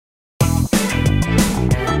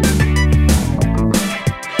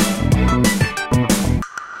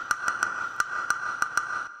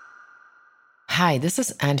Hi, this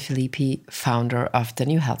is Anne Filippi, founder of the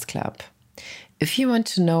New Health Club. If you want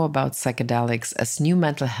to know about psychedelics as new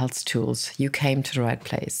mental health tools, you came to the right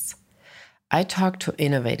place. I talk to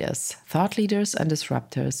innovators, thought leaders, and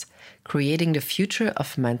disruptors, creating the future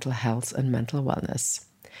of mental health and mental wellness.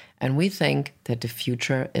 And we think that the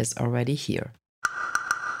future is already here.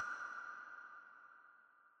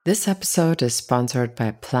 This episode is sponsored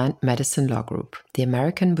by Plant Medicine Law Group, the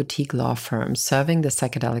American boutique law firm serving the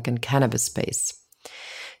psychedelic and cannabis space.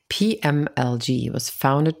 PMLG was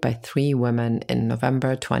founded by 3 women in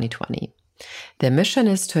November 2020. Their mission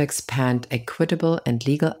is to expand equitable and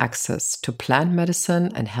legal access to plant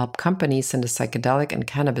medicine and help companies in the psychedelic and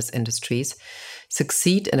cannabis industries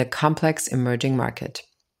succeed in a complex emerging market.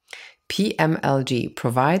 PMLG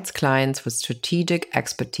provides clients with strategic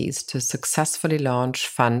expertise to successfully launch,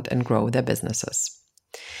 fund, and grow their businesses.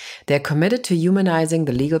 They are committed to humanizing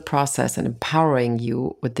the legal process and empowering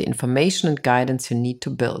you with the information and guidance you need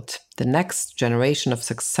to build the next generation of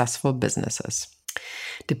successful businesses.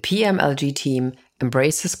 The PMLG team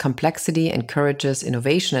embraces complexity, encourages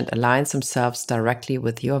innovation, and aligns themselves directly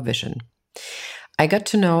with your vision. I got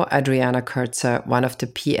to know Adriana Kurtzer, one of the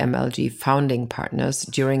PMLG founding partners,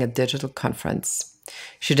 during a digital conference.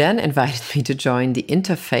 She then invited me to join the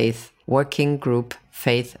Interfaith Working Group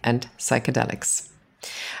Faith and Psychedelics.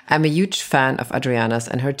 I'm a huge fan of Adriana's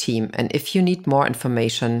and her team, and if you need more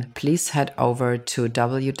information, please head over to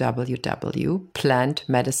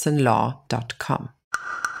www.plantmedicinelaw.com.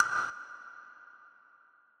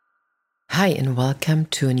 Hi, and welcome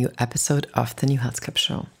to a new episode of the New Health Club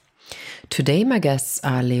Show. Today, my guests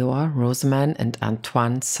are Leor Roseman and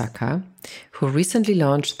Antwan Saca, who recently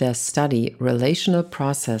launched their study, Relational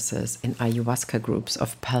Processes in Ayahuasca Groups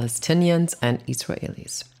of Palestinians and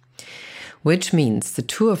Israelis. Which means the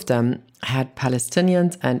two of them had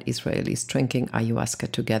Palestinians and Israelis drinking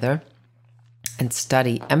ayahuasca together and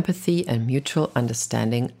study empathy and mutual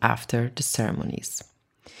understanding after the ceremonies.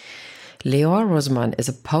 Leor Roseman is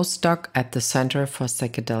a postdoc at the Center for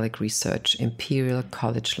Psychedelic Research, Imperial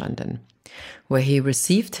College London, where he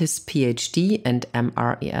received his PhD and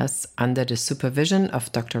MRES under the supervision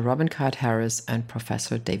of Dr. Robin Carhart-Harris and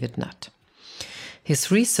Professor David Nutt.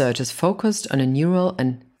 His research is focused on the neural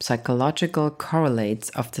and psychological correlates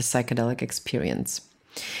of the psychedelic experience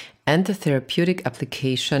and the therapeutic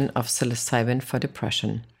application of psilocybin for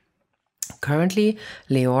depression. Currently,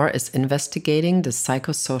 Leor is investigating the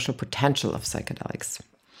psychosocial potential of psychedelics.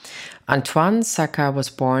 Antwan Saca was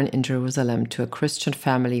born in Jerusalem to a Christian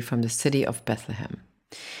family from the city of Bethlehem.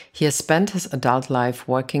 He has spent his adult life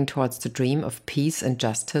working towards the dream of peace and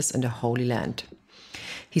justice in the Holy Land.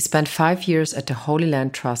 He spent 5 years at the Holy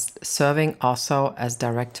Land Trust, serving also as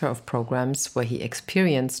director of programs where he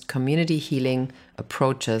experienced community healing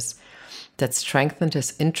approaches that strengthened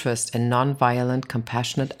his interest in nonviolent,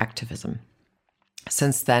 compassionate activism.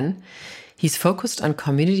 Since then, he's focused on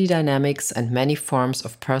community dynamics and many forms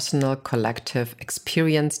of personal, collective,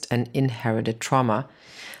 experienced, and inherited trauma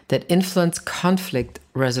that influence conflict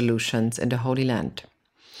resolutions in the Holy Land.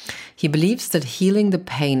 He believes that healing the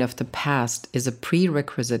pain of the past is a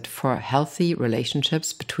prerequisite for healthy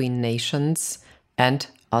relationships between nations and,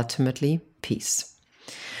 ultimately, peace.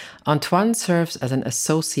 Antwan serves as an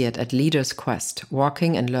associate at Leaders Quest,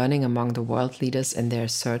 walking and learning among the world leaders in their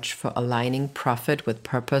search for aligning profit with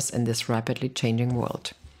purpose in this rapidly changing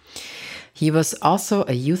world. He was also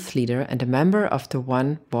a youth leader and a member of the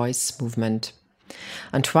One Voice movement.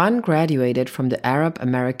 Antwan graduated from the Arab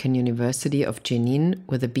American University of Jenin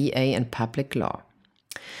with a BA in public law.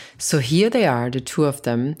 So here they are, the two of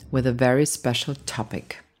them, with a very special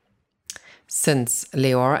topic. Since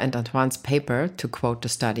Leor and Antwan's paper, to quote the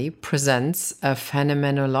study, presents a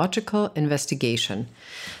phenomenological investigation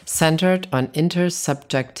centered on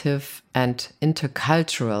intersubjective and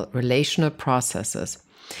intercultural relational processes,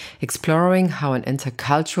 exploring how an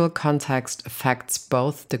intercultural context affects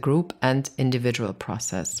both the group and individual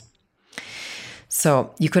process.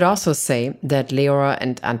 So you could also say that Leor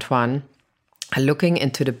and Antwan are looking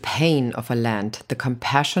into the pain of a land, the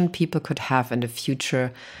compassion people could have in the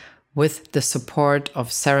future with the support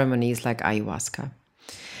of ceremonies like ayahuasca.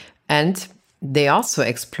 And they also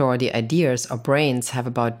explore the ideas our brains have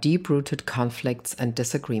about deep-rooted conflicts and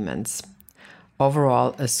disagreements.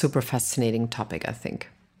 Overall, a super fascinating topic, I think.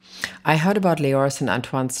 I heard about Leor's and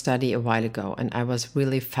Antwan's study a while ago, and I was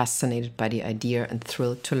really fascinated by the idea and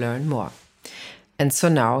thrilled to learn more. And so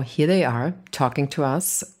now, here they are, talking to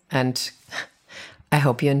us, and I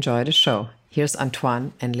hope you enjoy the show. Here's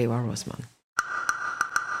Antwan and Leor Roseman.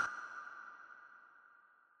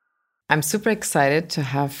 I'm super excited to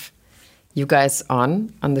have you guys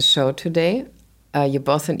on the show today. You're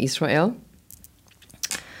both in Israel.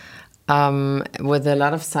 with a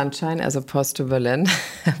lot of sunshine as opposed to Berlin,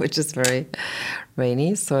 which is very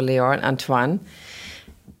rainy. So Leor and Antoine,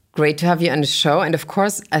 great to have you on the show. And of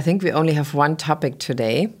course, I think we only have one topic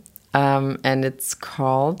today, and it's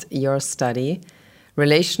called your study,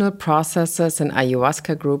 Relational Processes in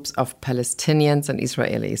Ayahuasca Groups of Palestinians and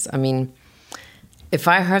Israelis. I mean, if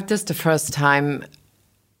I heard this the first time,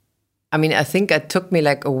 I think it took me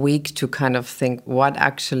like a week to kind of think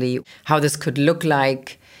how this could look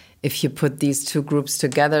like if you put these two groups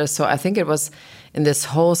together. So I think it was in this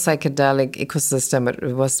whole psychedelic ecosystem,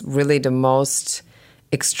 it was really the most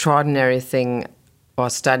extraordinary thing or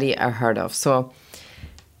study I heard of. So,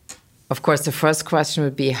 of course, the first question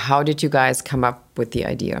would be, how did you guys come up with the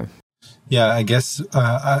idea? Yeah, I guess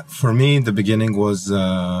for me, the beginning was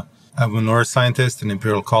I'm a neuroscientist in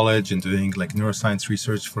Imperial College and doing like neuroscience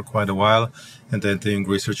research for quite a while, and then doing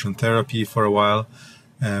research on therapy for a while.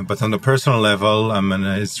 But on the personal level, I'm an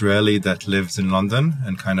Israeli that lives in London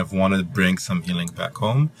and kind of wanted to bring some healing back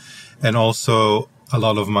home. And also a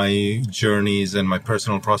lot of my journeys and my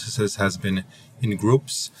personal processes has been in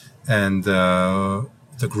groups, and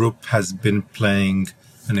the group has been playing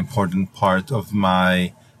an important part of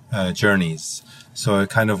my journeys. So I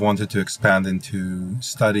kind of wanted to expand into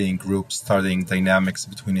studying groups, studying dynamics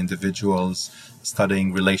between individuals,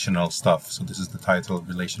 studying relational stuff. So this is the title,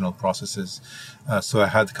 Relational Processes. So I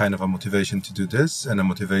had kind of a motivation to do this and a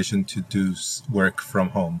motivation to do work from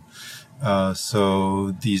home.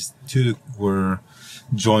 So these two were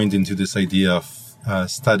joined into this idea of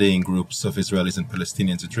studying groups of Israelis and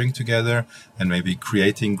Palestinians to drink together and maybe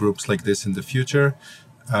creating groups like this in the future.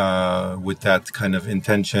 With that kind of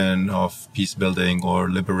intention of peace building or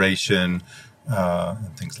liberation,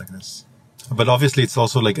 and things like this. But obviously it's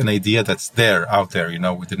also like an idea that's out there,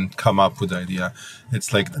 we didn't come up with the idea.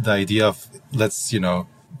 It's like the idea of let's,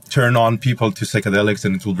 turn on people to psychedelics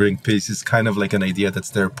and it will bring peace is kind of like an idea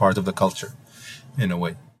that's there, part of the culture in a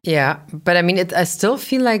way. Yeah. But I still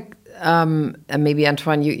feel like, and maybe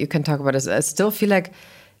Antoine, you can talk about this. I still feel like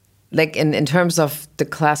in terms of the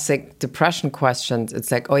classic depression questions, it's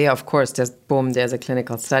like, oh yeah, of course, there's a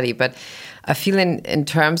clinical study. But I feel in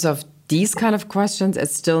terms of these kind of questions, it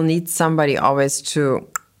still needs somebody always to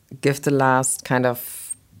give the last kind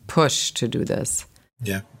of push to do this.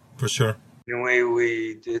 Yeah, for sure. In a way,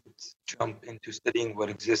 we did jump into studying what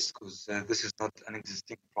exists because this is not an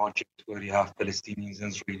existing project where you have Palestinians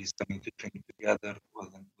and Israelis coming to drink together with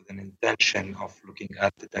an intention of looking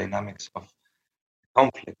at the dynamics of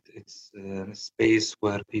conflict. It's a space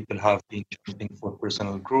where people have been jumping for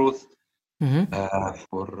personal growth,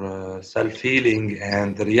 for self-healing,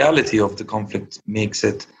 and the reality of the conflict makes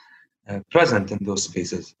it present in those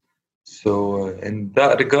spaces. So in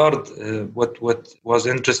that regard, what was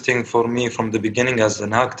interesting for me from the beginning as an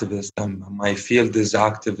activist, my field is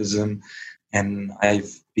activism, and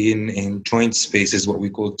I've been in joint spaces, what we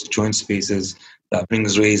call joint spaces, that bring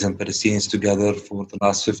Israelis and Palestinians together for the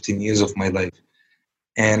last 15 years of my life.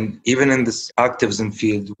 And even in this activism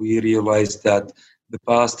field, we realized that the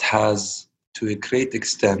past has, to a great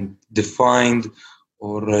extent, defined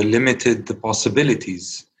or limited the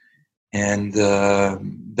possibilities. And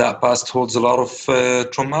that past holds a lot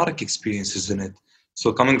of traumatic experiences in it.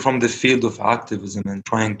 So coming from the field of activism and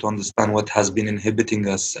trying to understand what has been inhibiting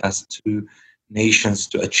us as two nations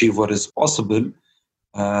to achieve what is possible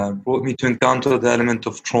brought me to encounter the element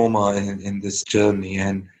of trauma in this journey.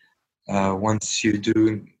 And once you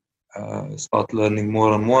do start learning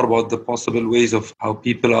more and more about the possible ways of how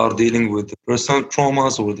people are dealing with the personal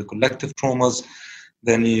traumas or the collective traumas,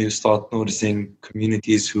 then you start noticing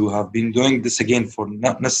communities who have been doing this again for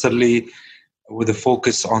not necessarily with a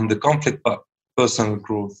focus on the conflict, but personal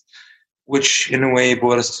growth, which in a way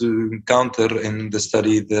brought us to encounter in the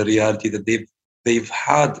study the reality that they've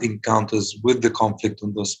had encounters with the conflict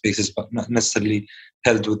in those spaces, but not necessarily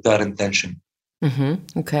held with that intention.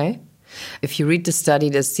 Mm-hmm. Okay. If you read the study,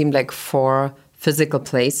 there seemed like 4 physical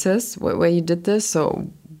places where you did this. So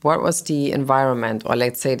what was the environment, or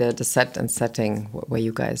let's say the setting where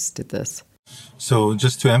you guys did this? So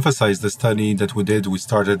just to emphasize the study that we did, we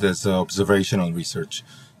started as observational research.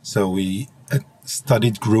 So we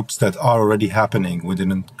studied groups that are already happening. We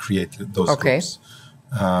didn't create those groups.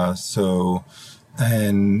 So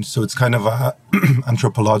it's kind of a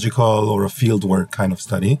anthropological or a fieldwork kind of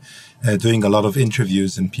study, doing a lot of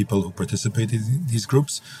interviews and people who participated in these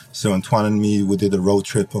groups. So Antoine and me, we did a road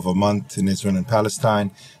trip of a month in Israel and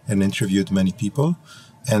Palestine and interviewed many people.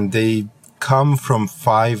 And they come from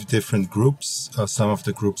 5 different groups. Some of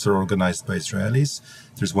the groups are organized by Israelis.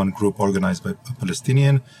 There's one group organized by a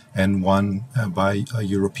Palestinian and one by a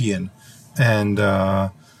European. And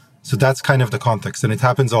So that's kind of the context, and it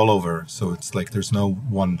happens all over. So it's like there's no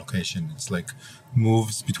one location. It's like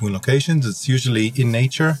moves between locations. It's usually in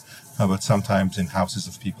nature, but sometimes in houses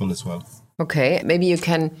of people as well. Okay, maybe you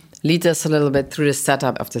can lead us a little bit through the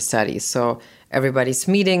setup of the study. So everybody's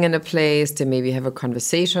meeting in a place, they maybe have a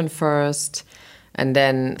conversation first, and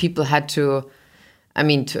then people had to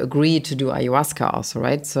agree to do ayahuasca also,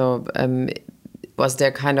 right? So was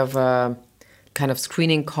there kind of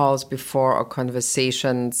screening calls before or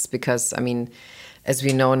conversations? Because, as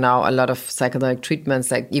we know now, a lot of psychedelic treatments,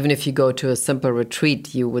 like even if you go to a simple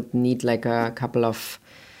retreat, you would need like a couple of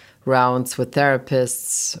rounds with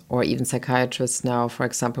therapists or even psychiatrists now, for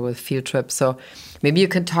example, with field trips. So maybe you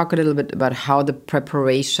can talk a little bit about how the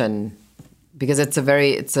preparation, because it's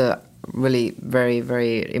a really very,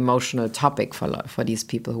 very emotional topic for these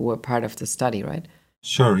people who were part of the study, right?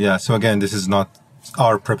 Sure, yeah. So again, this is not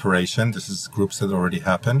our preparation. This is groups that already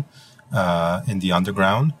happen in the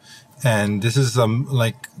underground. And this is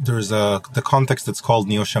there's the context that's called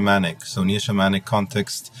neo-shamanic. So neo-shamanic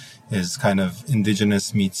context is kind of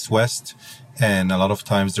indigenous meets West. And a lot of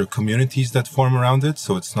times there are communities that form around it.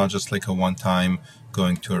 So it's not just like a one-time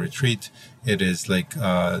going to a retreat. It is like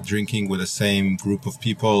drinking with the same group of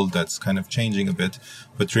people that's kind of changing a bit,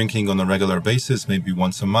 but drinking on a regular basis, maybe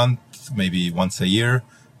once a month, maybe once a year,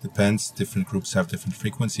 depends. Different groups have different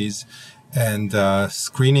frequencies. And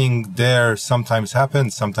screening there sometimes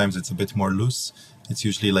happens. Sometimes it's a bit more loose. It's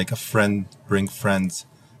usually like a friend, bring friends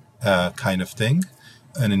kind of thing.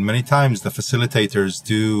 And in many times, the facilitators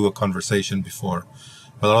do a conversation before.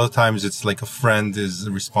 But a lot of times it's like a friend is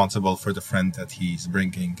responsible for the friend that he's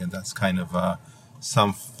bringing. And that's kind of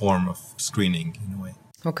some form of screening in a way.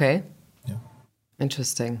 Okay. Yeah.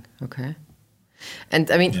 Interesting. Okay. And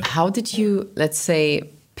how did you, let's say,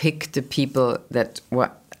 pick the people that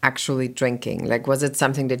were actually drinking? Like, was it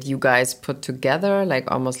something that you guys put together,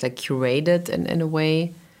 like almost like curated in a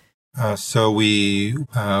way? So we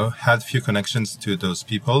had a few connections to those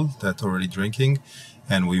people that are already drinking,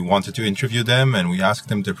 and we wanted to interview them, and we asked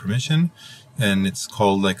them their permission. And it's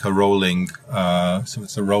called like a rolling, so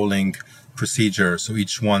it's a rolling procedure. So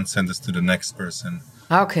each one sends us to the next person.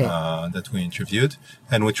 Okay. That we interviewed.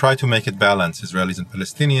 And we try to make it balanced, Israelis and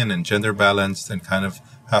Palestinian, and gender balanced, and kind of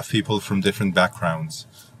have people from different backgrounds.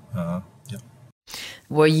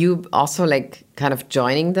 Were you also like kind of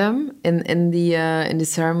joining them in the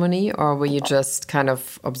ceremony, or were you just kind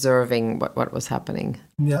of observing what was happening?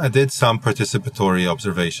 Yeah, I did some participatory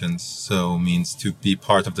observations, so means to be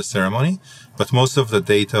part of the ceremony. But most of the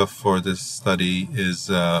data for this study is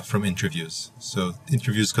from interviews. So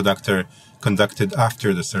interviews conducted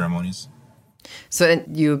after the ceremonies. So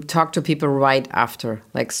you talk to people right after,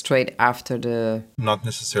 like straight after the... Not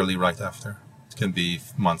necessarily right after. It can be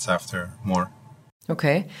months after, more.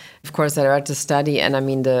 Okay. Of course, I read the study, and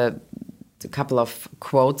the couple of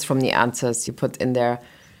quotes from the answers you put in there.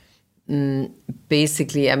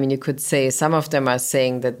 Basically, you could say some of them are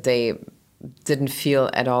saying that they didn't feel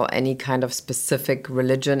at all any kind of specific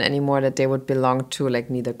religion anymore that they would belong to, like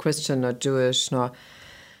neither Christian nor Jewish nor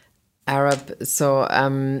Arab. So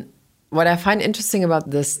what I find interesting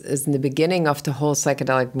about this is in the beginning of the whole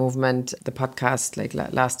psychedelic movement, the podcast like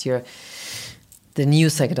last year, the new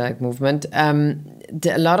psychedelic movement,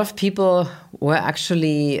 a lot of people were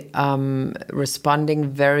actually responding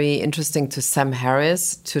very interesting to Sam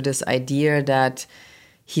Harris, to this idea that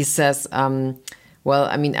he says, I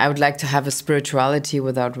would like to have a spirituality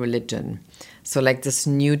without religion. So like this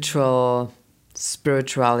neutral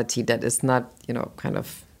spirituality that is not, kind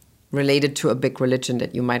of related to a big religion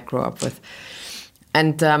that you might grow up with.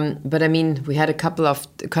 And but we had a couple of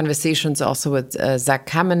conversations also with Zach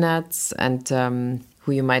Kamenetz, and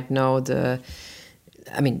who you might know, the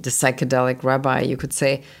psychedelic rabbi, you could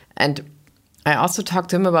say. And I also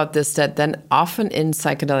talked to him about this, that then often in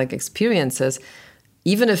psychedelic experiences,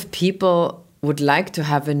 even if people would like to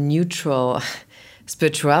have a neutral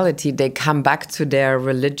spirituality, they come back to their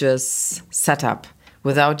religious setup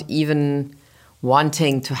without even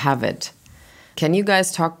wanting to have it. Can you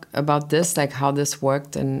guys talk about this, like how this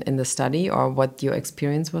worked in the study, or what your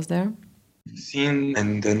experience was there? We've seen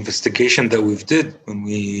in the investigation that we've did when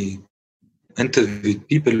we interviewed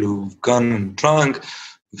people who've gone and drunk,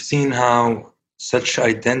 we've seen how such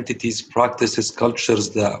identities, practices,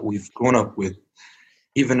 cultures that we've grown up with,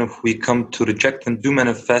 even if we come to reject them, do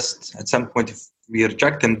manifest at some point. If we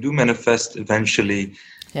reject them, do manifest eventually.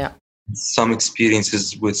 Yeah. Some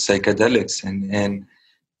experiences with psychedelics, and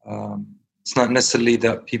it's not necessarily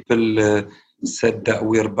that people said that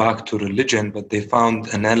we're back to religion, but they found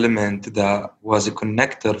an element that was a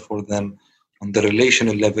connector for them on the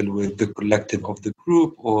relational level with the collective of the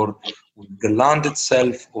group or the land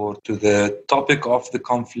itself or to the topic of the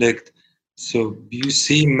conflict. So you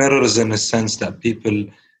see mirrors in a sense that people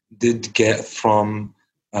did get from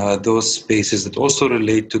those spaces that also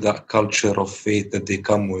relate to that culture of faith that they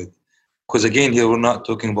come with. Because again, here we're not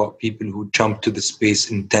talking about people who jump to the space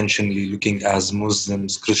intentionally looking as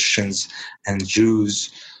Muslims, Christians, and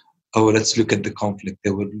Jews. Oh, let's look at the conflict.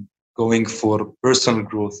 They were going for personal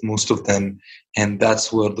growth, most of them, and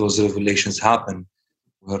that's where those revelations happen,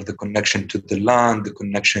 where the connection to the land, the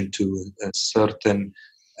connection to a certain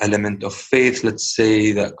element of faith, let's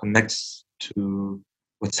say, that connects to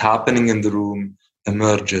what's happening in the room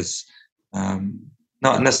emerges.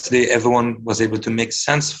 Not necessarily everyone was able to make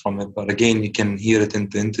sense from it, but again, you can hear it in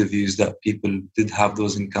the interviews that people did have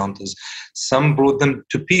those encounters. Some brought them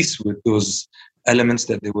to peace with those elements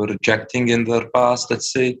that they were rejecting in their past,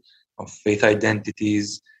 let's say, of faith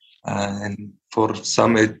identities. And for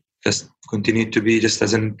some, it just continued to be just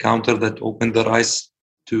as an encounter that opened their eyes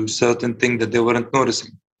to certain things that they weren't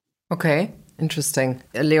noticing. Okay, interesting.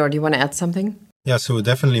 Leor, do you want to add something? Yeah, so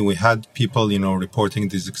definitely we had people, reporting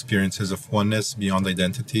these experiences of oneness beyond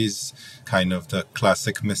identities, kind of the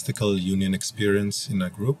classic mystical union experience in a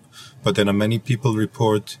group. But then many people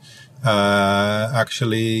report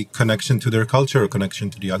actually connection to their culture, connection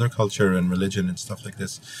to the other culture and religion and stuff like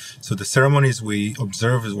this. So the ceremonies we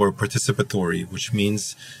observed were participatory, which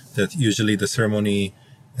means that usually the ceremony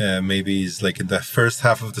maybe is like in the first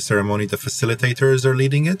half of the ceremony, the facilitators are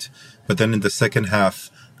leading it. But then in the second half,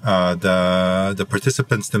 the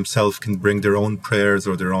participants themselves can bring their own prayers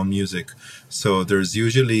or their own music. So there's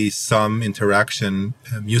usually some interaction,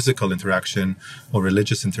 musical interaction or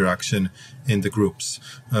religious interaction in the groups.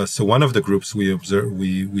 So one of the groups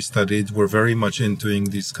we studied were very much into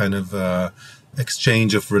these kind of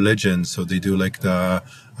exchange of religion. So they do like a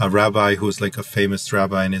rabbi who's like a famous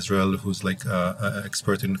rabbi in Israel, who's like an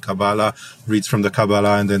expert in Kabbalah, reads from the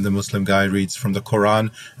Kabbalah, and then the Muslim guy reads from the Quran,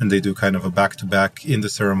 and they do kind of a back-to-back in the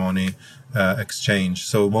ceremony exchange.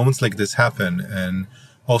 So moments like this happen, and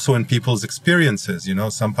also in people's experiences,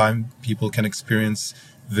 sometimes people can experience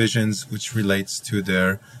visions which relates to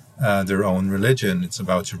their own religion. It's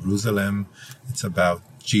about Jerusalem, it's about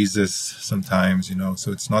Jesus sometimes,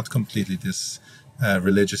 so it's not completely this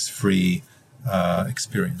religious-free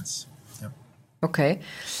experience. Yeah. Okay.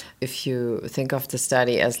 If you think of the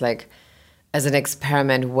study as an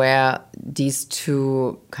experiment where these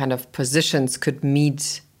two kind of positions could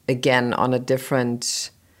meet again on a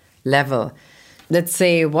different level, let's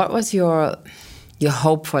say, what was your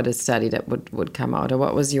hope for the study that would come out, or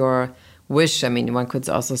what was your wish? I mean, one could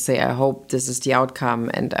also say, I hope this is the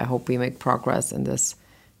outcome and I hope we make progress in this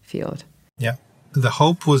field. Yeah. The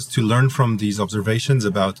hope was to learn from these observations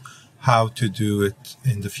about how to do it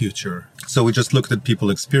in the future. So we just looked at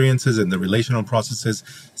people's experiences and the relational processes,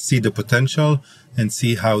 see the potential and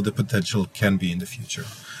see how the potential can be in the future.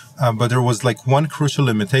 But there was one crucial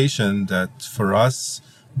limitation that for us,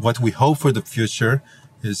 what we hope for the future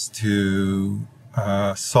is to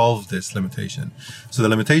solve this limitation. So the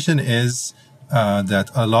limitation is that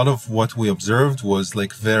a lot of what we observed was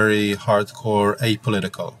very hardcore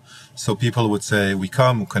apolitical. So people would say, we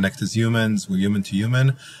connect as humans, we're human to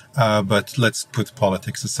human, but let's put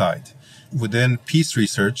politics aside. Within peace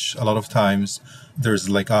research, a lot of times there's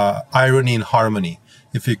a irony in harmony.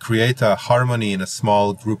 If you create a harmony in a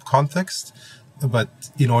small group context, but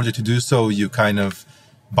in order to do so, you kind of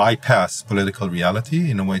bypass political reality.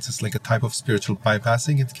 In a way, it's just like a type of spiritual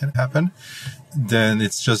bypassing. It can happen. Then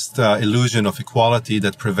it's just illusion of equality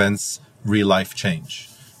that prevents real life change.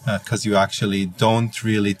 Because you actually don't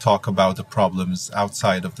really talk about the problems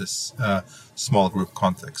outside of this small group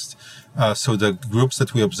context. So the groups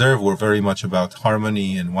that we observed were very much about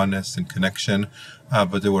harmony and oneness and connection,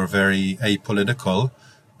 but they were very apolitical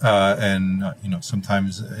and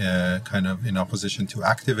sometimes kind of in opposition to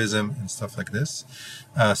activism and stuff like this.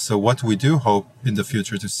 So what we do hope in the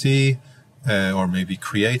future to see or maybe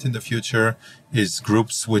create in the future is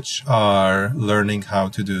groups which are learning how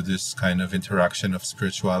to do this kind of interaction of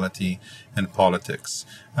spirituality and politics.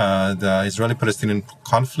 The Israeli-Palestinian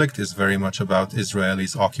conflict is very much about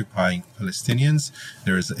Israelis occupying Palestinians.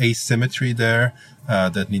 There is asymmetry there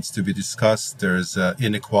that needs to be discussed. There's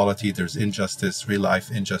inequality, there's injustice, real-life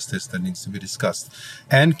injustice that needs to be discussed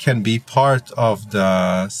and can be part of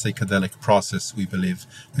the psychedelic process, we believe.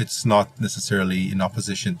 It's not necessarily in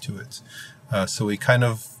opposition to it. So we kind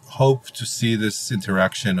of hope to see this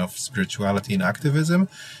interaction of spirituality and activism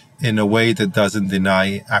in a way that doesn't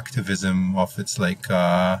deny activism of its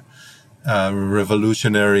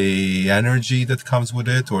revolutionary energy that comes with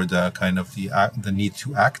it, or the kind of the need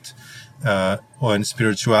to act, or in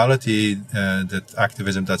spirituality, that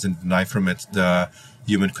activism doesn't deny from it the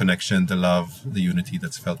human connection, the love, the unity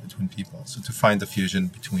that's felt between people. So to find the fusion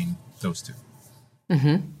between those two.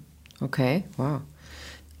 Okay, wow.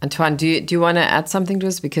 Antoine, do you want to add something to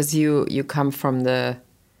this? Because you come from the,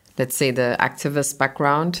 let's say, the activist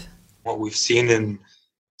background. What we've seen in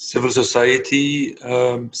civil society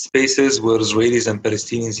spaces where Israelis and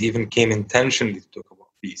Palestinians even came intentionally to talk about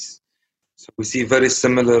peace. So we see very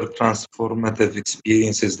similar transformative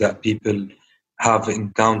experiences that people have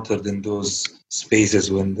encountered in those spaces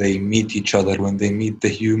when they meet each other, when they meet the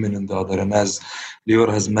human in the other. And as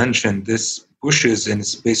Leor has mentioned, this pushes in a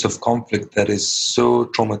space of conflict that is so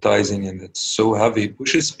traumatizing and it's so heavy,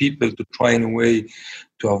 pushes people to try in a way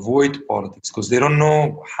to avoid politics because they don't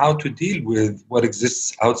know how to deal with what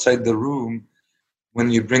exists outside the room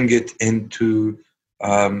when you bring it into,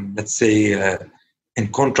 let's say, in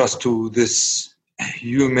contrast to this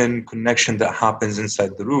human connection that happens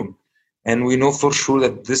inside the room. And we know for sure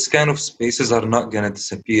that this kind of spaces are not going to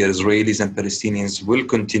disappear. Israelis and Palestinians will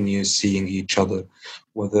continue seeing each other,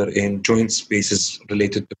 whether in joint spaces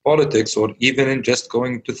related to politics or even in just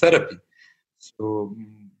going to therapy. So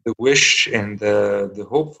the wish and the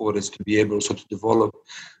hope for is to be able also to develop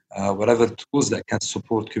whatever tools that can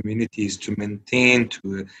support communities to maintain,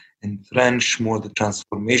 to entrench more the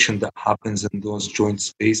transformation that happens in those joint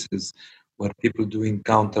spaces where people do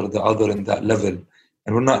encounter the other in that level.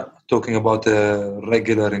 And we're not talking about a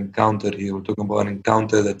regular encounter here. We're talking about an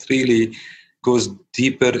encounter that really goes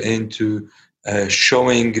deeper into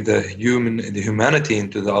showing the humanity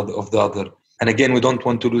into the other of the other. And again, we don't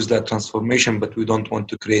want to lose that transformation, but we don't want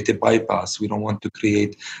to create a bypass. We don't want to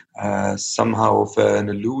create somehow of an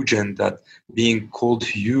illusion that being called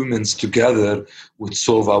humans together would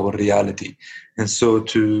solve our reality. And so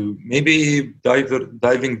to maybe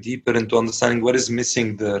diving deeper into understanding what is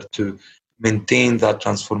missing there to maintain that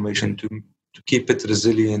transformation, to keep it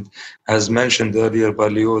resilient. As mentioned earlier by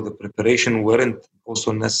Leo, the preparation weren't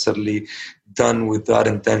also necessarily done with that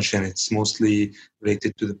intention. It's mostly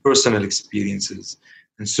related to the personal experiences.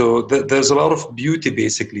 And so there's a lot of beauty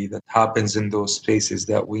basically that happens in those spaces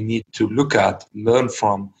that we need to look at, learn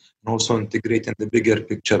from, and also integrate in the bigger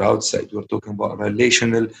picture outside. We're talking about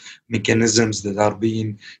relational mechanisms that are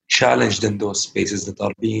being challenged in those spaces, that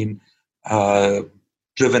are being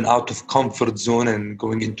driven out of comfort zone and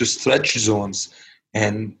going into stretch zones.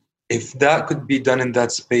 And if that could be done in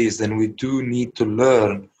that space, then we do need to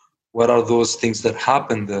learn what are those things that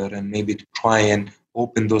happen there and maybe to try and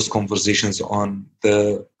open those conversations on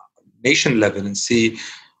the nation level and see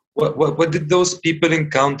what did those people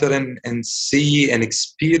encounter and see and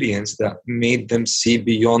experience that made them see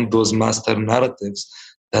beyond those master narratives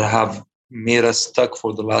that have made us stuck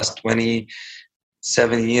for the last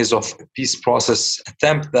 27 years of peace process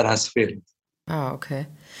attempt that has failed. Oh, okay.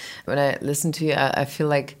 When I listen to you, I feel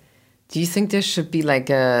like, do you think there should be like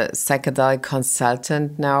a psychedelic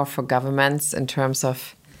consultant now for governments in terms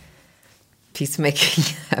of peacemaking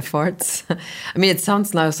efforts? I mean, it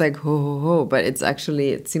sounds now like ho, but it's actually,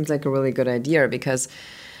 it seems like a really good idea because,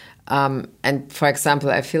 and for example,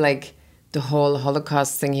 I feel like the whole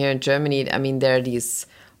Holocaust thing here in Germany, I mean, there are these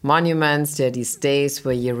monuments, there are these days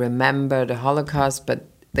where you remember the Holocaust, but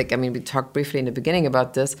like, I mean, we talked briefly in the beginning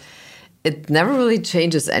about this. It never really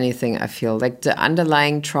changes anything, I feel. Like the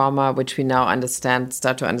underlying trauma, which we now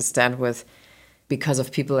start to understand with, because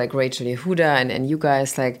of people like Rachel Yehuda and you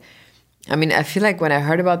guys, like, I mean, I feel like when I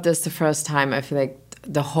heard about this the first time, I feel like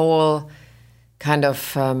the whole kind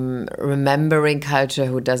of remembering culture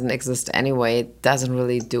who doesn't exist anyway doesn't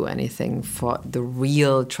really do anything for the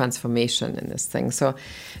real transformation in this thing. So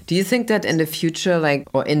do you think that in the future, like,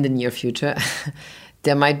 or in the near future,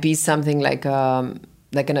 there might be something like an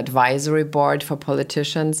advisory board for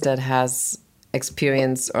politicians that has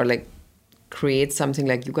experience or like create something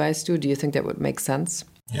like you guys do? Do you think that would make sense?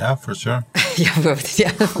 Yeah, for sure.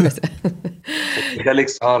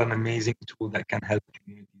 Psychedelics are an amazing tool that can help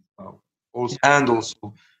communities out. And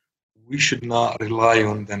also, we should not rely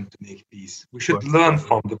on them to make peace. We should learn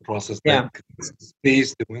from the process. Yeah. The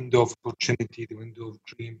space, the window of opportunity, the window of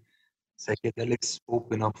dream. Psychedelics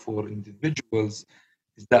open up for individuals.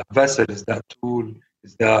 Is that vessel, is that tool,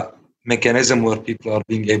 is that mechanism where people are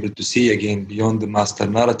being able to see again beyond the master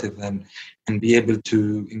narrative and be able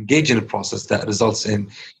to engage in a process that results in,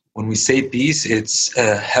 when we say peace, it's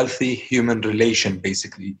a healthy human relation,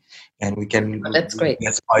 basically. And we can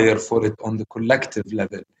aspire for it on the collective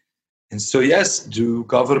level. And so, yes, do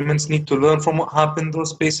governments need to learn from what happened in those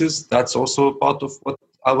spaces? That's also part of what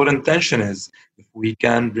our intention is, if we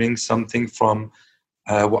can bring something from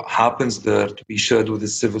what happens there to be shared with the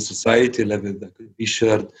civil society level, that could be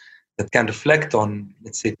shared, that can reflect on,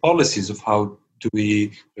 let's say, policies of how do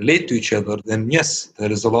we relate to each other, then yes,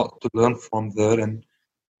 there is a lot to learn from there, and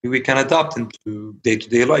we can adapt into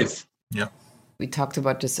day-to-day life. Yeah. We talked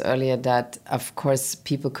about this earlier, that of course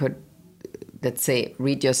people could, let's say,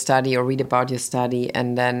 read your study or read about your study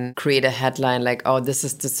and then create a headline like, oh, this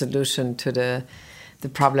is the solution to the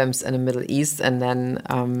problems in the Middle East. And then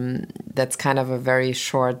that's kind of a very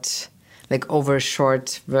short, like over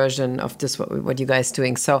short version of this, what you guys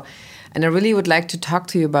doing. So, and I really would like to talk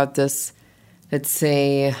to you about this, let's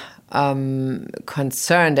say,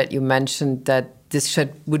 concern that you mentioned, that this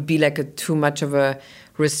would be like too much of a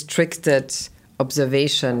restricted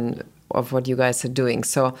observation of what you guys are doing.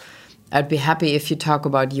 So I'd be happy if you talk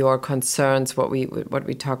about your concerns, what we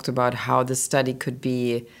talked about, how the study could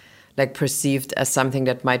be like perceived as something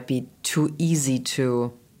that might be too easy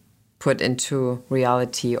to put into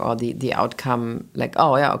reality, or the outcome like,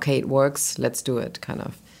 oh yeah, okay, it works, let's do it, kind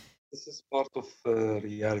of. This is part of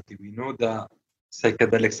reality. We know that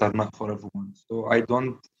psychedelics are not for everyone. So I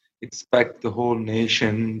don't expect the whole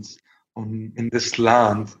nations in this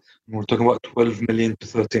land, we're talking about 12 million to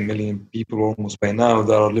 13 million people almost by now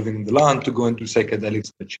that are living in the land, to go into psychedelics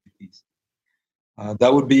to achieve peace.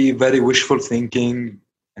 That would be very wishful thinking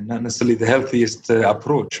and not necessarily the healthiest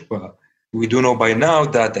approach. But we do know by now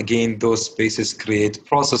that, again, those spaces create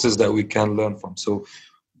processes that we can learn from. So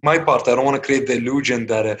my part, I don't want to create the illusion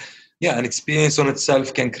that an experience on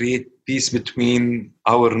itself can create peace between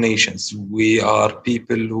our nations. We are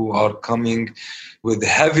people who are coming with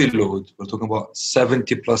heavy load. We're talking about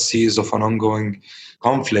 70 plus years of an ongoing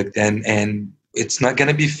conflict, and it's not going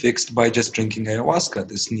to be fixed by just drinking ayahuasca.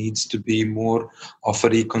 This needs to be more of a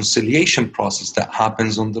reconciliation process that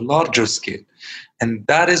happens on the larger scale. And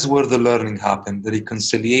that is where the learning happens, the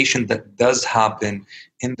reconciliation that does happen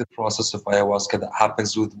in the process of ayahuasca, that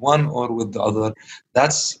happens with one or with the other.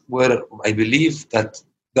 That's where I believe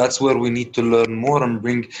that's where we need to learn more and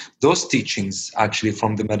bring those teachings actually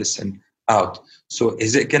from the medicine out. So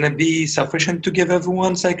is it going to be sufficient to give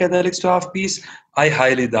everyone psychedelics to have peace? I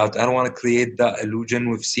highly doubt. I don't want to create that illusion.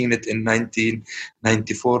 We've seen it in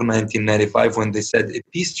 1994, 1995, when they said a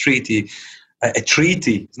peace treaty. A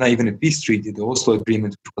treaty, it's not even a peace treaty, the Oslo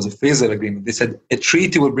Agreement, which was a phasal agreement. They said a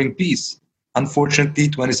treaty will bring peace. Unfortunately,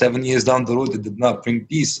 27 years down the road, it did not bring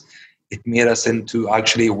peace. It made us into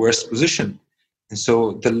actually a worse position. And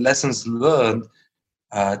so the lessons learned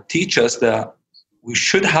teach us that we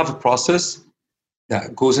should have a process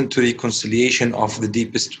that goes into reconciliation of the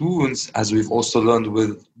deepest wounds, as we've also learned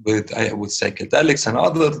with psychedelics and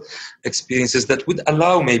other experiences that would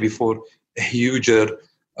allow maybe for a huger,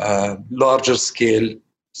 larger scale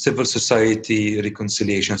civil society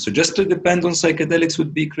reconciliation. So just to depend on psychedelics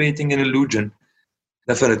would be creating an illusion.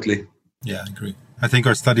 Definitely. Yeah, I agree. I think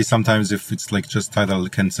our study sometimes, if it's like just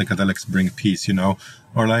titled, can psychedelics bring peace,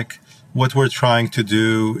 or like what we're trying to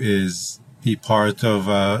do is be part of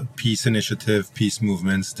a peace initiative, peace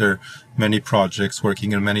movements. There are many projects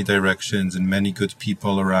working in many directions and many good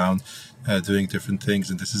people around doing different things.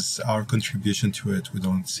 And this is our contribution to it. We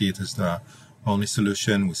don't see it as the only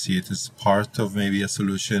solution. We see it as part of maybe a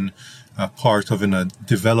solution, part of a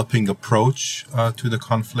developing approach to the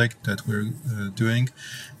conflict that we're doing.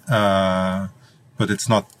 But it's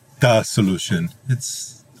not the solution.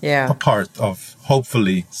 It's a part of,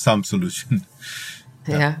 hopefully, some solution.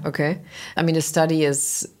 Yeah, okay. I mean, the study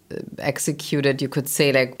is executed, you could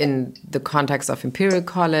say, like in the context of Imperial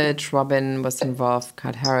College. Robin was involved,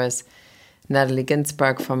 Kat Harris, Natalie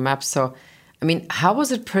Ginsberg from MAPS. So, I mean, how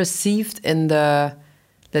was it perceived in the,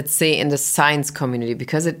 let's say, in the science community?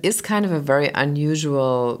 Because it is kind of a very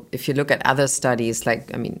unusual, if you look at other studies,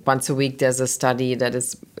 like, I mean, once a week there's a study that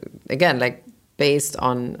is, again, like based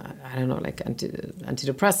on, I don't know, like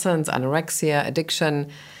antidepressants, anorexia, addiction.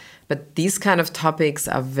 But these kind of topics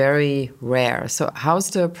are very rare. So how's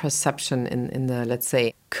the perception in the, let's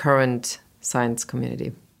say, current science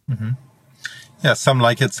community? Mm-hmm. Yeah, some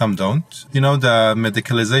like it, some don't. The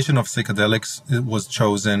medicalization of psychedelics was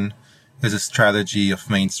chosen as a strategy of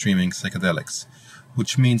mainstreaming psychedelics,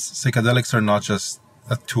 which means psychedelics are not just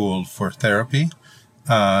a tool for therapy.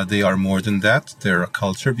 They are more than that. There's a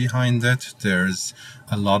culture behind it. There's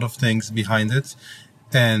a lot of things behind it.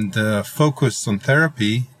 And the focus on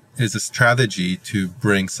therapy is a strategy to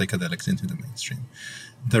bring psychedelics into the mainstream.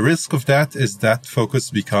 The risk of that is that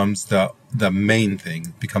focus becomes the main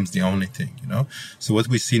thing, becomes the only thing, So what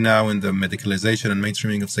we see now in the medicalization and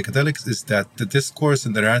mainstreaming of psychedelics is that the discourse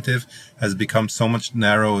and the narrative has become so much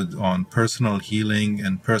narrowed on personal healing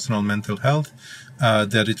and personal mental health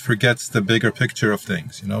that it forgets the bigger picture of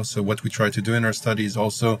things, So what we try to do in our study is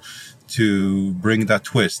also to bring that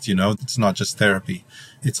twist, It's not just therapy.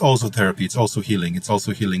 It's also therapy. It's also healing. It's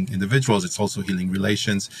also healing individuals. It's also healing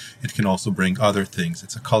relations. It can also bring other things.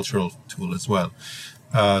 It's a cultural tool as well.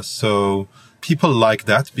 So people like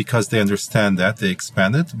that because they understand that, they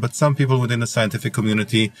expand it. But some people within the scientific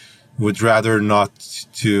community would rather not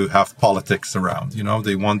to have politics around,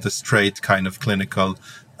 They want the straight kind of clinical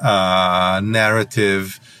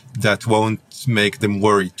narrative that won't make them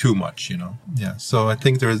worry too much, Yeah. So I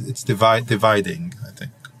think it's dividing, I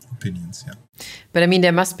think, opinions. Yeah. But I mean,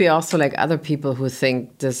 there must be also like other people who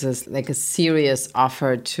think this is like a serious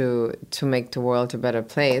offer to make the world a better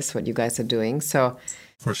place, what you guys are doing. So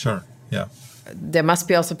for sure. Yeah. There must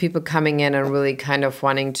be also people coming in and really kind of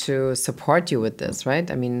wanting to support you with this, right?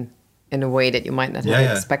 I mean, in a way that you might not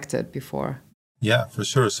have expected before. Yeah, for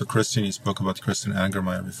sure. So Christian, you spoke about Christian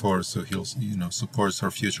Angermeyer before, so he'll, supports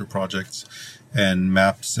our future projects, and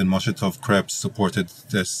MAPS and Moshe Tov Krebs supported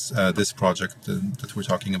this project that we're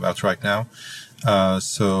talking about right now.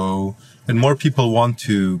 And more people want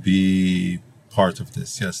to be part of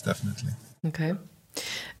this. Yes, definitely. Okay.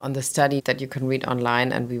 On the study that you can read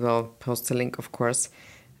online, and we will post the link, of course,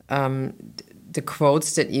 the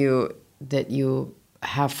quotes that you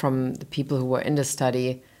have from the people who were in the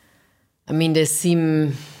study, I mean, they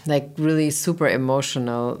seem like really super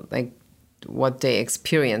emotional, like what they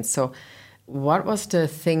experienced. So what was the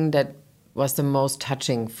thing that was the most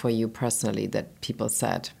touching for you personally that people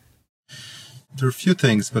said? There are a few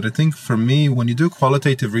things, but I think for me, when you do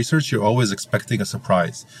qualitative research, you're always expecting a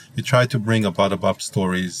surprise. You try to bring a bottom-up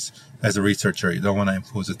stories as a researcher. You don't want to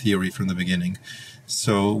impose a theory from the beginning.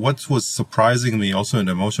 So what was surprising me also on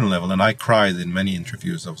the emotional level, and I cried in many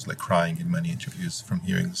interviews. I was like crying in many interviews from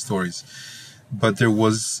hearing the stories. But there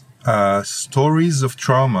was stories of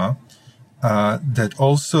trauma that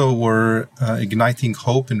also were igniting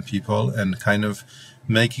hope in people and kind of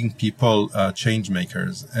making people change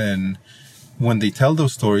makers. And when they tell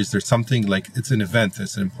those stories, there's something like it's an event.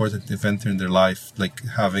 It's an important event in their life, like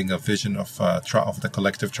having a vision of the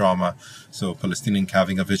collective trauma. So Palestinian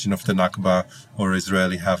having a vision of the Nakba, or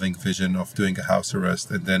Israeli having vision of doing a house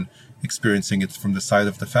arrest and then experiencing it from the side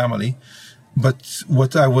of the family. But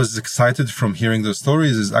what I was excited from hearing those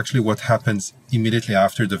stories is actually what happens immediately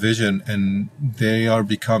after the vision, and they are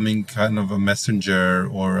becoming kind of a messenger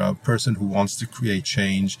or a person who wants to create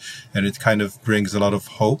change, and it kind of brings a lot of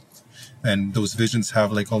hope. And those visions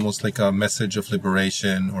have like almost like a message of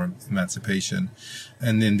liberation or emancipation.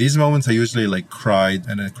 And in these moments, I usually like cried,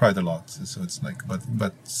 and I cried a lot. So it's like,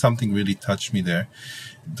 but something really touched me there.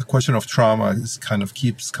 The question of trauma is kind of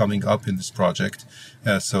keeps coming up in this project.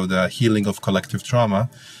 So the healing of collective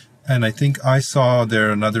trauma. And I think I saw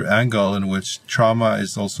there another angle in which trauma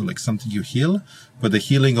is also like something you heal, but the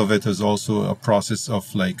healing of it is also a process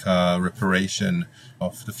of like reparation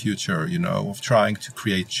of the future, of trying to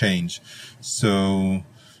create change. So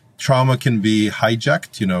trauma can be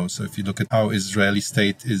hijacked, so if you look at how Israeli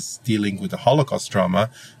state is dealing with the Holocaust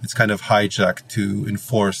trauma, it's kind of hijacked to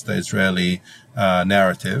enforce the Israeli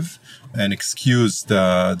narrative and excuse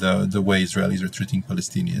the way Israelis are treating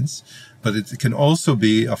Palestinians. But it can also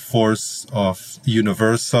be a force of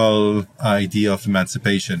universal idea of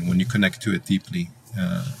emancipation when you connect to it deeply,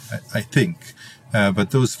 I think.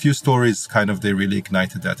 But those few stories they really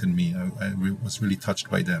ignited that in me. I was really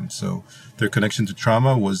touched by them. So their connection to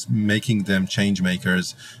trauma was making them change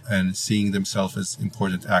makers and seeing themselves as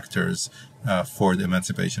important actors for the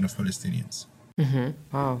emancipation of Palestinians. Mm-hmm.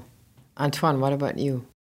 Wow. Antwan, what about you?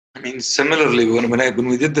 I mean, similarly, when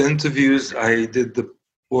we did the interviews, I did the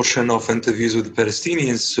portion of interviews with the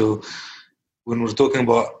Palestinians. So when we're talking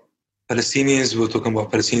about Palestinians, we're talking about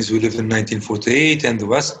Palestinians who lived in 1948 and the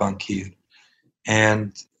West Bank here.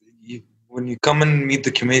 And when you come and meet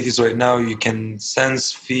the communities right now, you can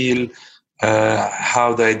feel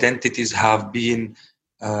how the identities have been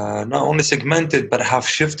not only segmented, but have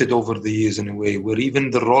shifted over the years in a way, where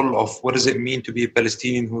even the role of what does it mean to be a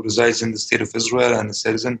Palestinian who resides in the state of Israel and a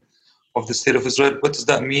citizen of the state of Israel, what does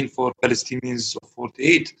that mean for Palestinians of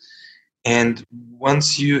 48? And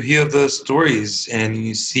once you hear the stories and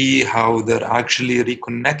you see how they're actually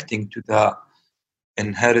reconnecting to the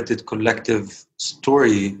inherited collective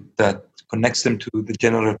story that connects them to the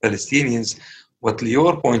general Palestinians, what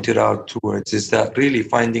Leor pointed out towards is that really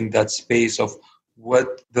finding that space of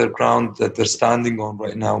what the ground that they're standing on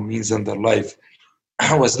right now means in their life.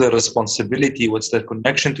 What's their responsibility? What's their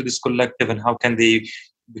connection to this collective? And how can they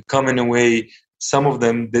become, in a way, some of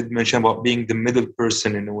them did mention about being the middle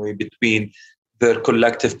person in a way between their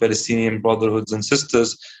collective Palestinian brotherhoods and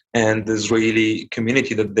sisters and the Israeli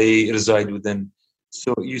community that they reside within.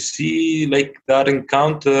 So you see like that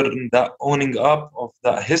encounter and that owning up of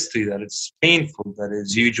that history, that it's painful, that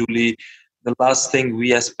is usually the last thing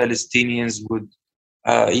we as Palestinians would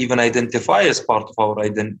even identify as part of our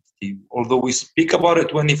identity. Although we speak about it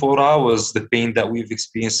 24 hours, the pain that we've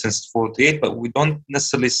experienced since 48, but we don't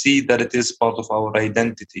necessarily see that it is part of our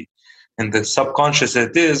identity. And the subconscious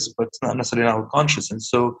it is, but it's not necessarily in our conscious. And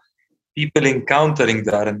so people encountering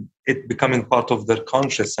that and it becoming part of their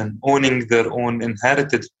conscious and owning their own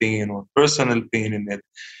inherited pain or personal pain in it.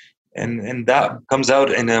 And that comes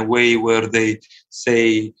out in a way where they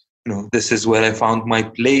say, this is where I found my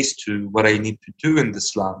place to what I need to do in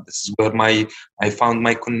this land. This is where I found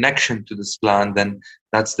my connection to this land. And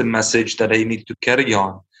that's the message that I need to carry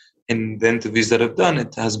on. In the interviews that I've done,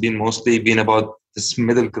 it has been mostly been about this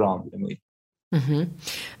middle ground in a way.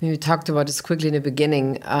 Mm-hmm. You talked about this quickly in the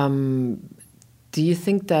beginning. Do you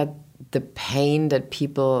think that the pain that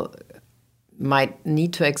people might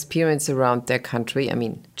need to experience around their country, I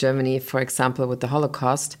mean, Germany, for example, with the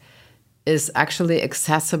Holocaust, is actually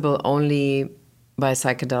accessible only by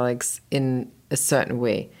psychedelics in a certain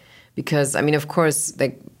way? Because, I mean, of course,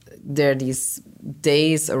 like there are these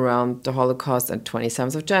days around the Holocaust and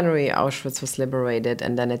 27th of January, Auschwitz was liberated,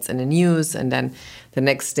 and then it's in the news, and then the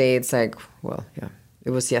next day it's like, well, yeah,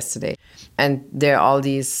 it was yesterday. And there are all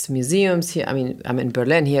these museums here. I mean, I'm in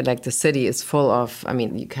Berlin here, like the city is full of, I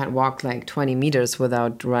mean, you can't walk like 20 meters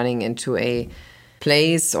without running into a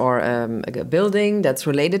place or a building that's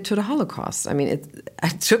related to the Holocaust. I mean,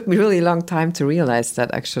 it took me really a long time to realize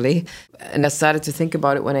that, actually. And I started to think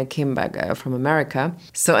about it when I came back from America.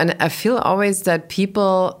 So, and I feel always that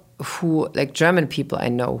people who, like German people I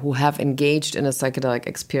know, who have engaged in a psychedelic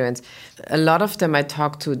experience, a lot of them I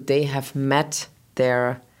talk to, they have met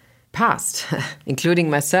their past, including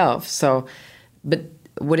myself. So, but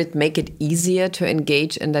would it make it easier to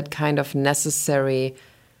engage in that kind of necessary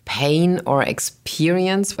pain or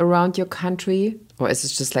experience around your country? Or is it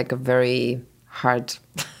just like a very hard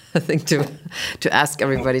thing to ask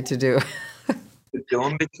everybody to do? The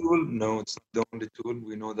only tool? No, it's not the only tool.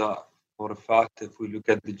 We know that for a fact. If we look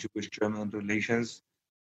at the Jewish-German relations,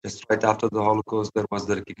 just right after the Holocaust, there was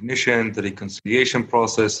the recognition, the reconciliation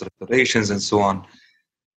process, reparations, and so on.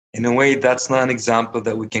 In a way, that's not an example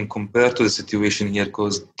that we can compare to the situation here,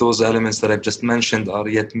 because those elements that I've just mentioned are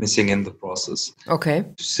yet missing in the process. Okay.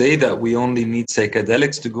 To say that we only need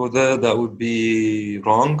psychedelics to go there, that would be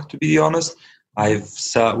wrong, to be honest. I've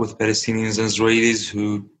sat with Palestinians and Israelis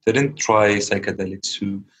who didn't try psychedelics,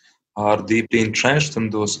 who are deeply entrenched in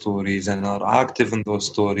those stories and are active in those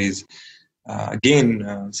stories.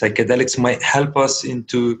 Psychedelics might help us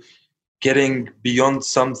into getting beyond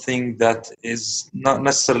something that is not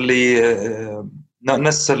necessarily a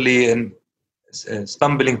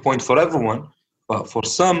stumbling point for everyone, but for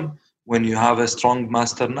some, when you have a strong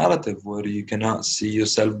master narrative where you cannot see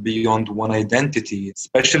yourself beyond one identity,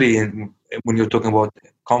 especially when you're talking about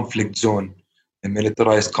conflict zone, a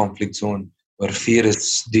militarized conflict zone, where fear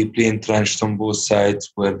is deeply entrenched on both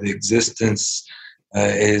sides, where the existence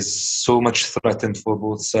is so much threatened for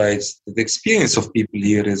both sides. The experience of people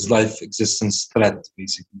here is life existence threat,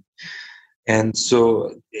 basically. And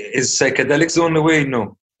so is psychedelics the only way?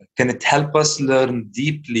 No. Can it help us learn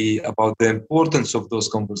deeply about the importance of those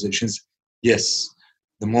conversations? Yes.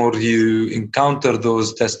 The more you encounter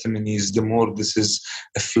those testimonies, the more this is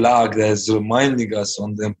a flag that is reminding us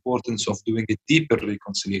on the importance of doing a deeper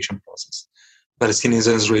reconciliation process. Palestinians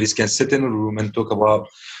and Israelis can sit in a room and talk about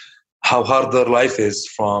how hard their life is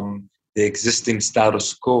from the existing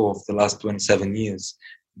status quo of the last 27 years.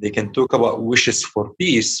 They can talk about wishes for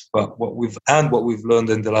peace, but what we've learned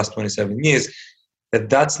in the last 27 years,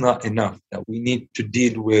 that's not enough, that we need to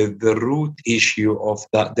deal with the root issue of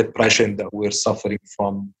that depression that we're suffering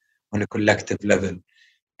from on a collective level.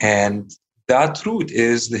 And that root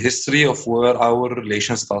is the history of where our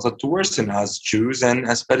relations started to worsen as Jews and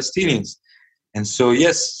as Palestinians. And so,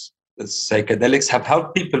 yes, the psychedelics have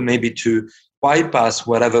helped people maybe to bypass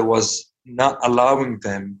whatever was not allowing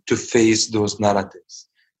them to face those narratives.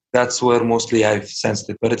 That's where mostly I've sensed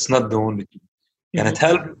it, but it's not the only tool. Can it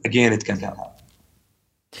help? Again, it can help.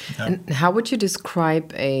 Yeah. And how would you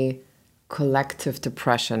describe a collective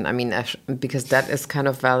depression? I mean, because that is kind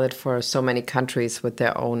of valid for so many countries with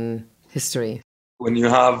their own history. When you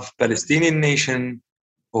have Palestinian nation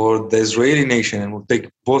or the Israeli nation, and we'll take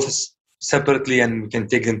both separately and we can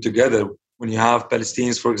take them together. When you have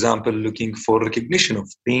Palestinians, for example, looking for recognition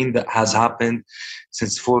of pain that has happened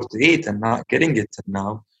since 48 and not getting it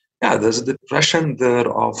now, there's a depression there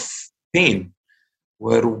of pain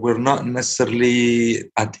where we're not necessarily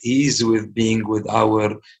at ease with being with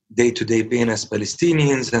our day-to-day pain as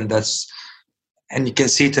Palestinians, and that's and you can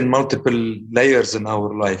see it in multiple layers in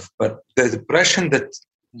our life. But the depression that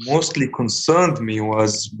mostly concerned me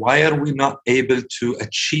was, why are we not able to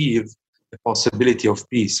achieve the possibility of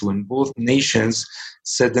peace when both nations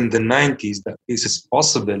said in the 90s that peace is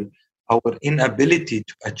possible? Our inability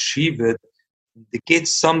to achieve it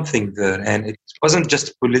indicates something there, and it wasn't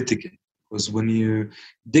just political, because when you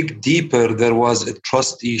dig deeper, there was a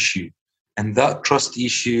trust issue, and that trust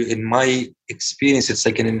issue, in my experience, it's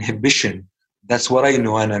like an inhibition. That's what I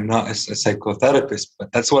know, and I'm not a psychotherapist,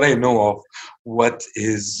 but that's what I know of what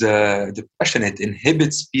is depression. It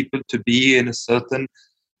inhibits people to be in a certain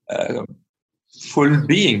full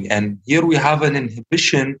being, and here we have an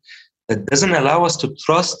inhibition that doesn't allow us to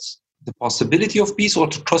trust the possibility of peace or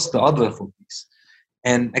to trust the other for peace.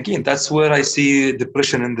 And again, that's where I see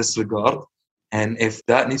depression in this regard. And if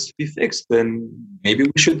that needs to be fixed, then maybe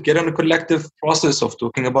we should get on a collective process of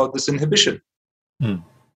talking about this inhibition.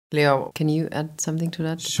 Leo, can you add something to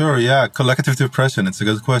that? Sure, yeah. Collective depression, it's a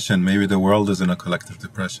good question. Maybe the world is in a collective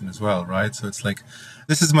depression as well, right? So it's like,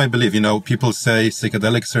 this is my belief. People say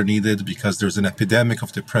psychedelics are needed because there's an epidemic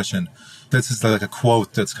of depression. This is like a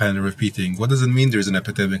quote that's kind of repeating. What does it mean there's an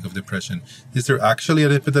epidemic of depression? Is there actually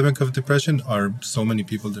an epidemic of depression? Are so many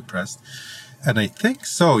people depressed? And I think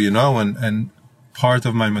so, and part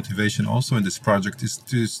of my motivation also in this project is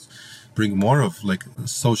to bring more of like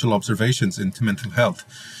social observations into mental health.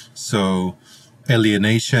 So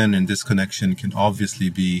alienation and disconnection can obviously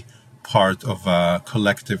be part of a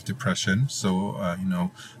collective depression. So,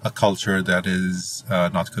 a culture that is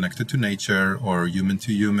not connected to nature or human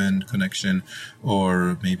to human connection,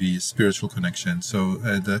 or maybe spiritual connection. So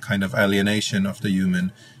the kind of alienation of the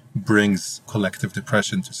human brings collective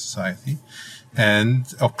depression to society.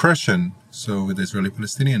 And oppression. So with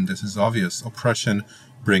Israeli-Palestinian, this is obvious. Oppression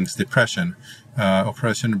brings depression.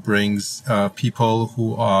 Oppression brings people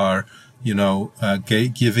who are,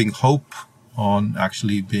 giving hope on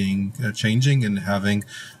actually being changing and having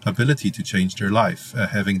ability to change their life,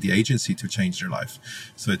 having the agency to change their life.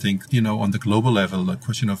 So I think, on the global level, the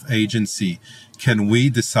question of agency, can we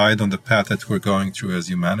decide on the path that we're going through as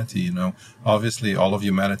humanity? Obviously all of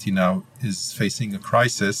humanity now is facing a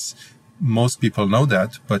crisis. Most people know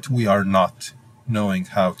that, but we are not knowing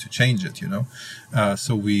how to change it,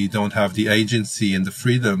 so we don't have the agency and the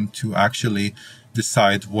freedom to actually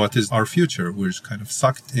decide what is our future. We're just kind of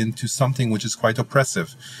sucked into something which is quite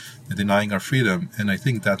oppressive, denying our freedom. And I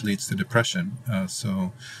think that leads to depression,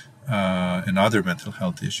 and other mental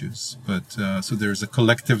health issues. But so there's a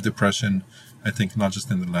collective depression, I think, not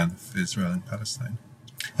just in the land of Israel and Palestine.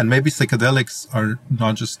 And maybe psychedelics are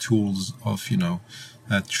not just tools of,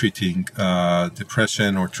 treating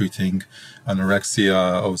depression or treating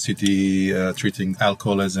anorexia, OCD, treating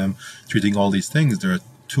alcoholism, treating all these things. They're a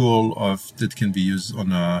tool that can be used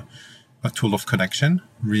on a tool of connection,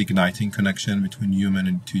 reigniting connection between human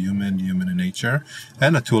and human and nature,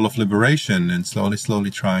 and a tool of liberation, and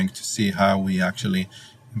slowly trying to see how we actually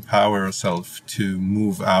empower ourselves to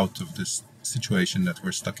move out of this situation that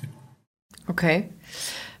we're stuck in. Okay.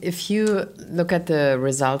 If you look at the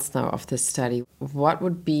results now of this study, what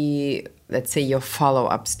would be, let's say, your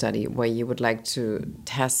follow-up study where you would like to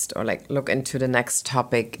test or look into the next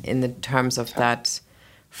topic in the terms of that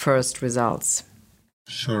first results?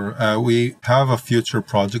 Sure. We have a future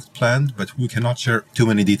project planned, but we cannot share too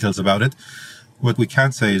many details about it. What we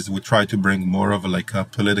can say is we try to bring more of a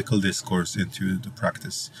political discourse into the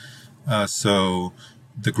practice. So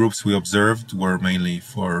the groups we observed were mainly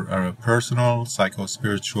for our personal,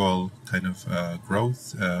 psycho-spiritual kind of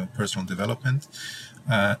growth, personal development.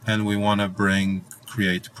 And we want to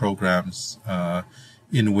create programs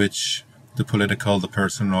in which the political, the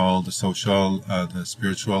personal, the social, the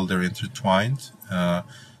spiritual, they're intertwined.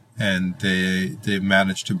 And they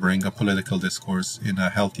manage to bring a political discourse in a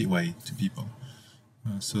healthy way to people.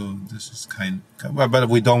 So this is but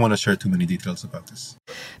we don't want to share too many details about this.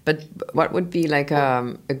 But what would be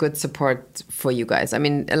a good support for you guys? I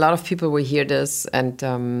mean, a lot of people will hear this,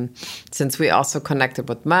 and since we also connected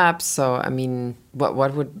with maps, so I mean,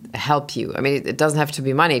 what would help you? I mean, it doesn't have to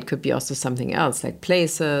be money. It could be also something else, like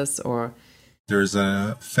places or... There's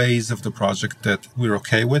a phase of the project that we're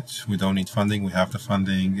okay with. We don't need funding. We have the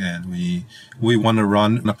funding, and we want to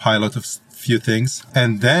run a pilot of few things.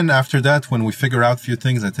 And then after that, when we figure out few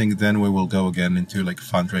things, I think then we will go again into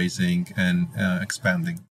fundraising and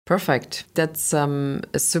expanding. Perfect. That's a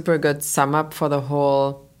super good sum up for the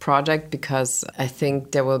whole project, because I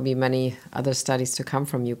think there will be many other studies to come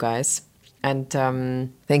from you guys. And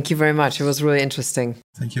thank you very much. It was really interesting.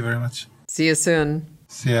 Thank you very much. See you soon.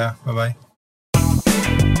 See ya. Bye-bye.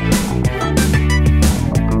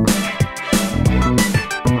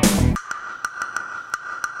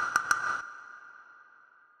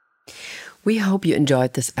 We hope you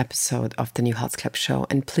enjoyed this episode of the New Health Club Show,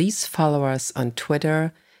 and please follow us on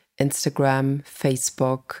Twitter, Instagram,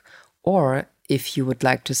 Facebook, or if you would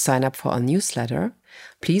like to sign up for our newsletter,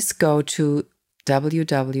 please go to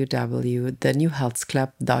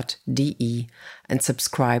www.thenewhealthclub.de and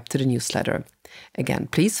subscribe to the newsletter. Again,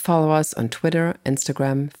 please follow us on Twitter,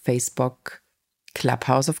 Instagram, Facebook,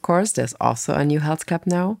 Clubhouse, of course. There's also a New Health Club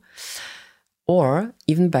now. Or,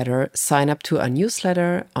 even better, sign up to our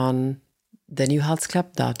newsletter on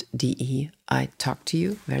thenewhealthclub.de. I talk to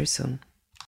you very soon.